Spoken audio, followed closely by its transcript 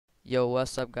Yo,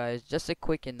 what's up guys? Just a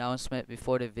quick announcement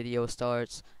before the video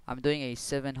starts. I'm doing a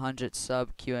 700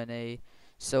 sub Q&A.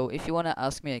 So if you want to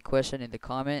ask me a question in the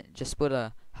comment, just put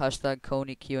a hashtag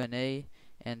Coney Q&A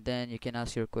and then you can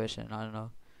ask your question. I don't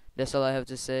know. That's all I have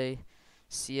to say.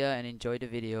 See ya and enjoy the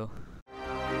video.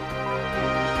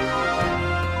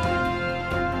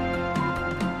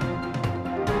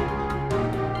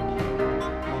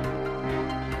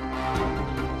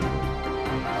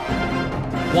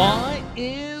 What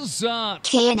is up,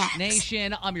 KNX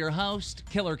Nation? I'm your host,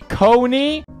 Killer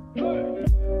Coney.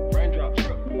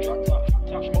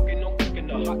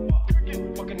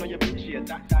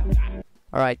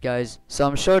 Alright guys, so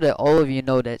I'm sure that all of you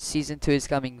know that Season 2 is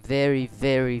coming very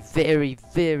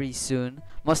soon.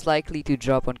 Most likely to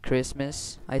drop on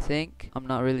Christmas, I think. I'm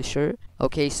not really sure.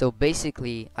 Okay, so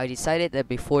basically, I decided that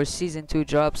before Season 2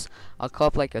 drops, I'll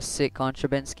cop like a sick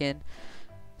Contraband skin.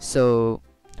 So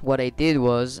what I did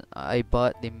was, I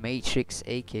bought the Matrix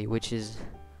AK, which is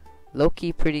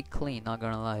low-key pretty clean, not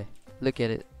gonna lie. Look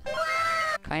at it.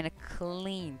 Kinda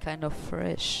clean, kinda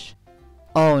fresh.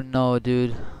 Oh no,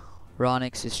 dude.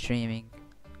 Ronix is streaming.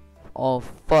 Oh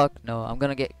fuck no, I'm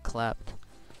gonna get clapped.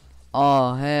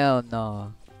 Oh hell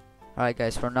no. Alright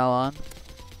guys, from now on,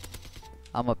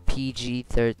 I'm a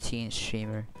PG-13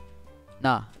 streamer.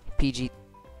 Nah,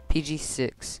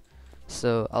 PG-6.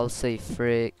 So I'll say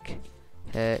frick,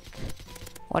 heck.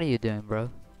 What are you doing, bro?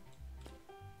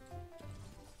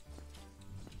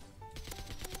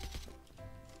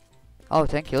 Oh,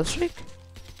 10 kill streak?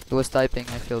 He was typing,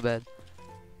 I feel bad.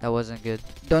 That wasn't good.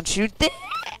 Don't shoot there!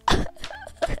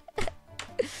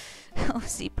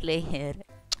 OC player.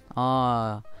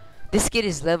 Ah, this kid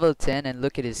is level 10 and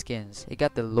look at his skins. He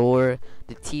got the lore,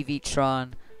 the TV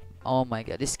Tron. Oh my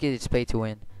god, this kid is pay to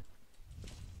win.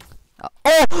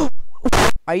 Oh!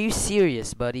 Are you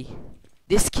serious, buddy?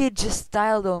 This kid just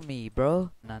styled on me,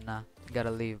 bro. Nah. Gotta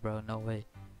leave, bro. No way.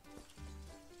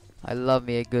 I love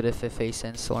me a good FFA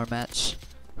sensor match.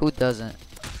 Who doesn't?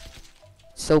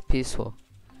 So peaceful.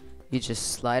 You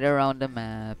just slide around the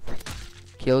map,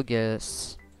 kill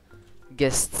guests.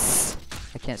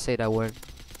 I can't say that word.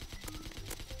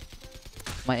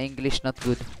 My English not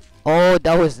good. Oh,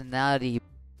 that was naughty.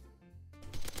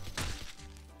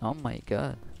 Oh my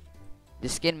god.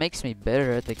 This skin makes me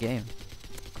better at the game.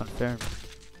 Confirmed.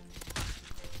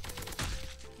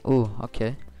 Ooh,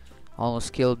 okay.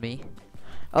 Almost killed me.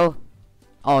 Oh.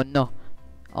 Oh no.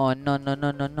 Oh no.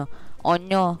 Oh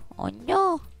no. Oh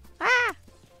no. Ah.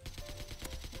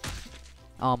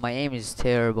 Oh, my aim is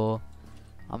terrible.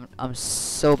 I'm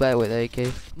so bad with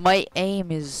AK. My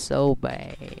aim is so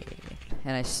bad,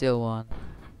 and I still won.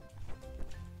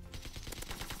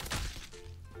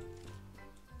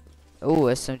 Oh,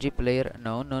 SMG player.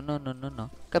 No.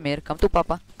 Come here. Come to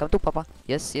Papa. Come to Papa.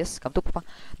 Yes. Come to Papa.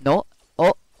 No.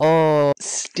 Oh.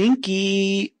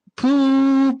 Stinky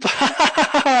poop.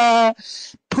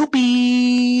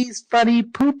 Poopies. Funny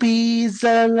poopies.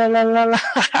 La.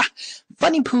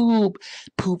 Funny poop.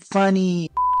 Poop funny.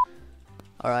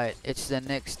 Alright, it's the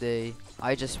next day.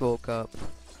 I just woke up.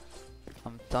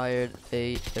 I'm tired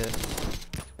AF.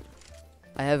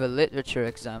 I have a literature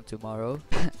exam tomorrow.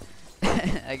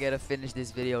 I gotta finish this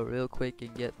video real quick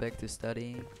and get back to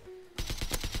studying.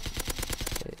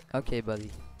 Okay,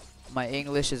 buddy. My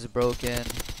English is broken.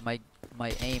 My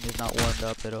aim is not warmed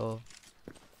up at all.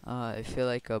 I feel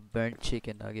like a burnt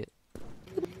chicken nugget.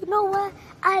 You know what?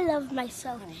 I love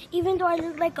myself. Even though I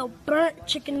look like a burnt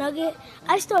chicken nugget,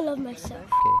 I still love myself.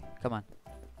 Okay, come on.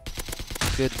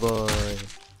 Good boy.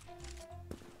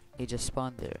 He just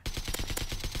spawned there.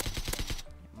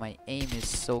 My aim is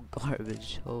so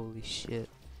garbage. Holy shit.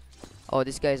 Oh,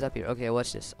 this guy's up here. Okay,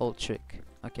 watch this. Old trick.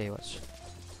 Okay, watch.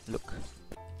 Look.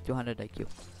 200 IQ.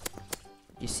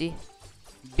 You see?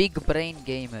 Big brain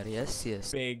gamer. Yes.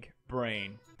 Big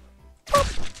brain.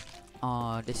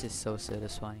 Oh, this is so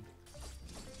satisfying.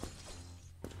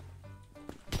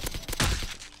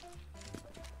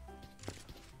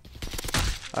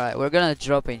 Alright, we're gonna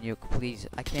drop a nuke, please.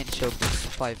 I can't choke this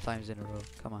 5 times in a row.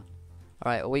 Come on.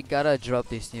 Alright, we gotta drop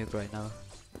this nuke right now.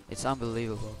 It's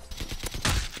unbelievable.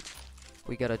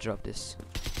 We gotta drop this.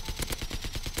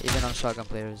 Even on shotgun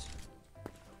players.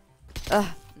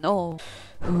 Ah, no.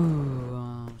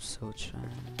 I'm so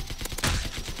trying.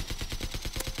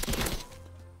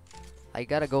 I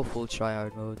gotta go full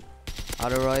tryhard mode.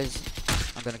 Otherwise,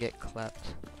 I'm gonna get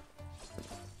clapped.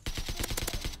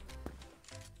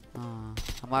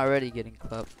 I'm already getting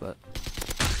clapped, but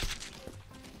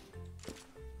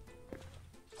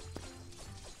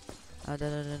I'm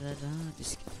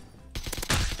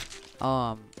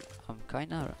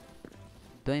kinda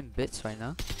doing bits right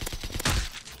now.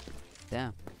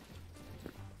 Damn.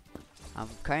 I'm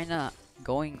kinda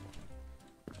going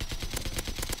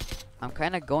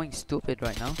stupid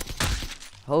right now.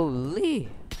 Holy.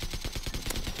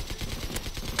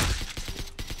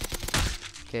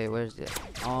 Okay, where's it?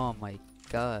 Oh my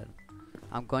god.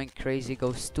 I'm going crazy,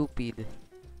 go stupid.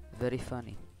 Very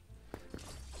funny.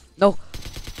 No!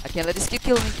 I can't let this kid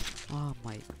kill me. Oh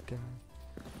my god.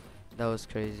 That was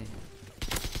crazy.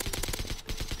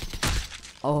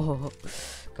 Oh,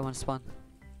 come on, spawn.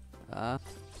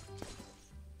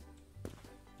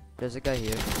 There's a guy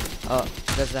here. Oh,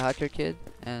 there's the hacker kid.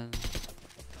 And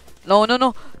no, no,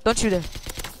 no! Don't shoot there.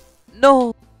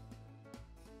 No!